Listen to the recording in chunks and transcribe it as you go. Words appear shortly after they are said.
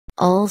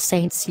All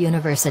Saints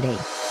University.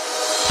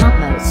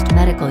 Topmost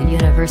medical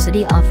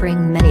university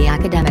offering many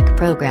academic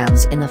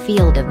programs in the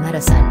field of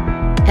medicine.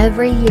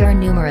 Every year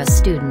numerous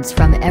students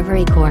from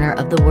every corner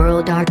of the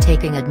world are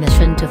taking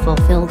admission to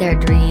fulfill their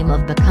dream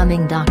of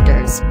becoming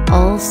doctors.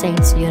 All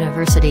Saints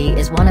University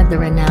is one of the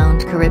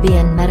renowned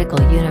Caribbean medical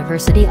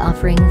university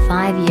offering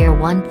 5-year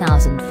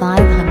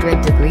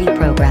 1,500 degree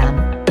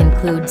program,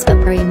 includes a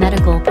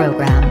pre-medical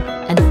program,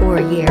 and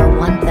 4-year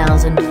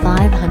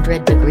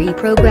 1,500 degree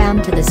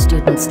program to the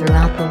students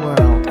throughout the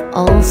world.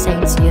 All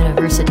Saints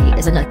University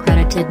is an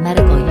accredited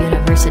medical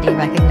university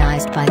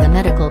recognized by the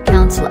Medical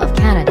Council of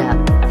Canada,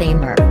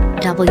 FAMER,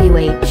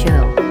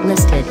 WHO,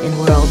 listed in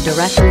World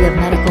Directory of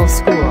Medical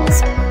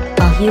Schools.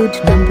 A huge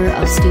number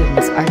of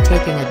students are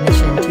taking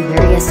admission to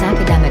various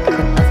academic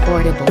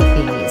affordable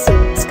fees,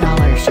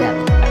 scholarship,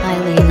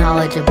 highly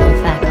knowledgeable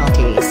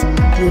faculties,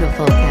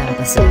 beautiful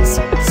campuses,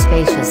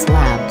 spacious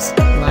labs,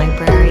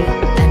 library,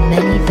 and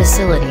many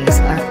facilities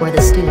are for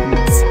the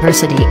students.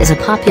 University is a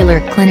popular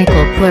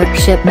clinical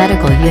clerkship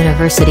medical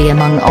university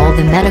among all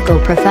the medical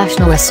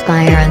professional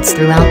aspirants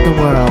throughout the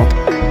world.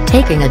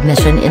 Taking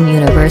admission in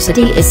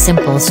university is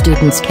simple.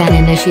 Students can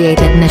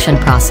initiate admission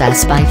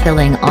process by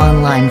filling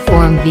online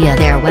form via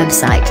their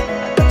website.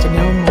 To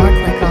know more